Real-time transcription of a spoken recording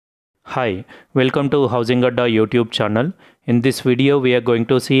Hi, welcome to Housing Adda YouTube channel. In this video, we are going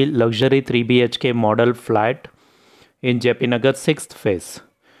to see luxury 3 BHK model flat in JP Nagar 6th phase.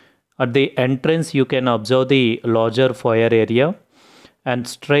 At the entrance, you can observe the larger foyer area, and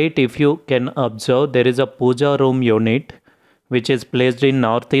straight if you can observe, there is a puja room unit which is placed in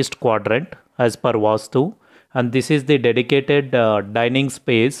northeast quadrant as per Vastu, and this is the dedicated dining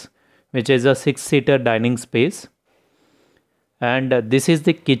space, which is a 6-seater dining space. And this is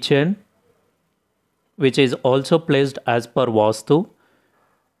the kitchen, which is also placed as per Vastu,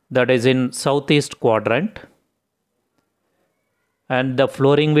 that is in southeast quadrant, and the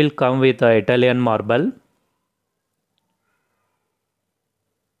flooring will come with Italian marble.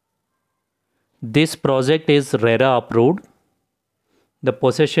 This project is RERA approved. The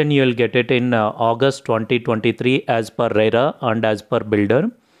possession you will get it in August 2023 as per RERA and as per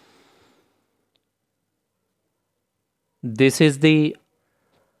builder. This is the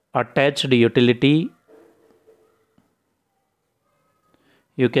attached utility.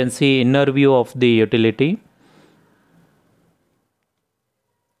 You can see inner view of the utility.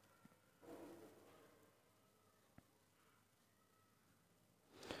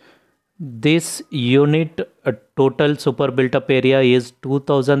 This unit total super built up area is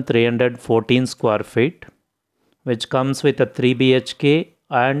 2314 square feet, which comes with a 3 BHK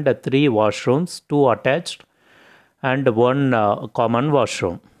and 3 washrooms, 2 attached and 1 common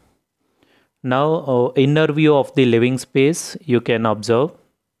washroom. Now inner view of the living space you can observe.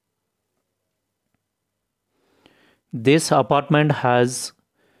 This apartment has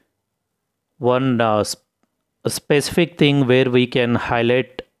one specific thing where we can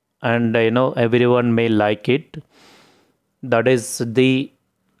highlight, and everyone may like it. That is the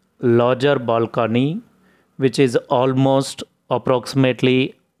larger balcony, which is almost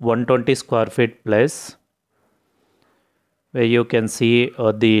approximately 120 square feet plus, where you can see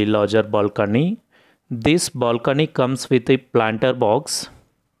the larger balcony. This balcony comes with a planter box.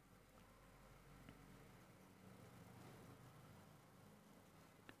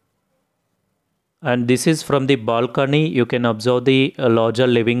 And this is from the balcony. You can observe the larger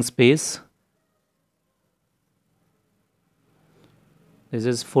living space. This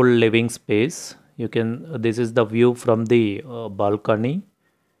is full living space. This is the view from the balcony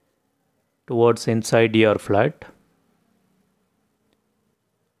towards inside your flat.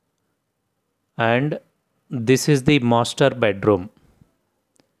 And this is the master bedroom,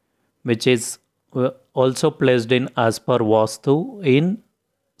 which is also placed in as per Vastu in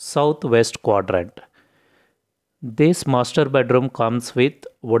southwest quadrant. This master bedroom comes with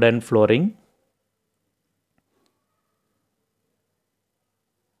wooden flooring.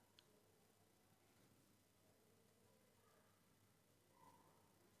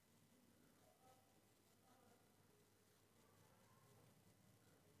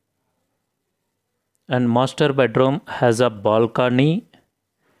 And master bedroom has a balcony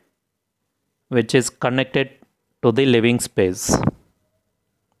which is connected to the living space.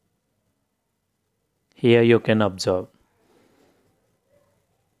 Here you can observe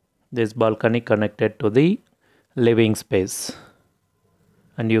this balcony connected to the living space,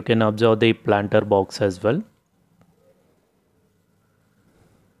 and you can observe the planter box as well.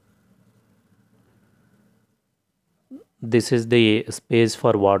 This is the space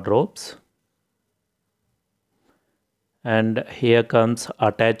for wardrobes, and here comes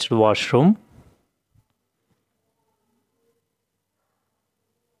attached washroom.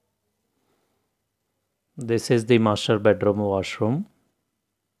 This is the master bedroom washroom.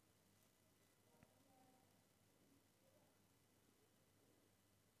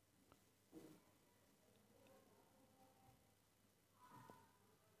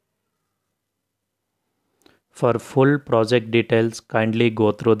 For full project details, kindly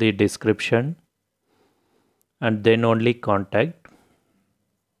go through the description and then only contact.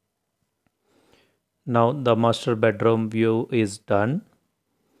 Now the master bedroom view is done.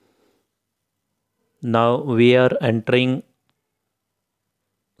 Now we are entering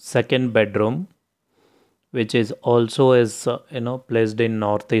second bedroom, which is also placed in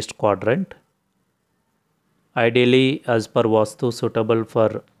northeast quadrant. Ideally, as per Vastu, suitable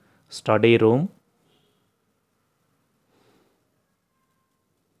for study room.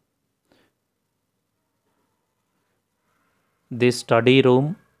 This study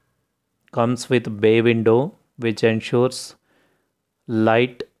room comes with bay window, which ensures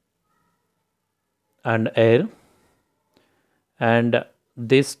light and air, and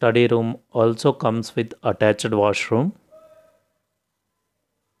this study room also comes with attached washroom.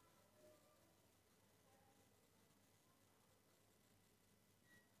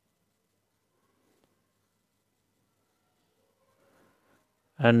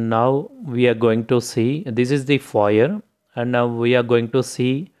 And now we are going to see, this is the foyer, and now we are going to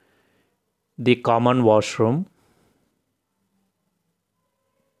see the common washroom.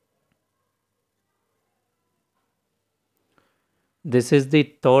 This is the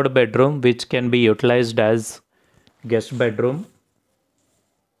third bedroom, which can be utilized as guest bedroom.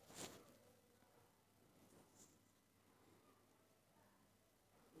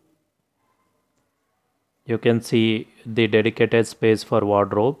 You can see the dedicated space for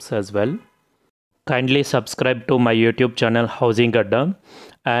wardrobes as well. Kindly subscribe to my YouTube channel Housing Adda,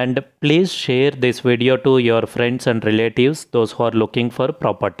 and please share this video to your friends and relatives, those who are looking for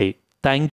property. Thank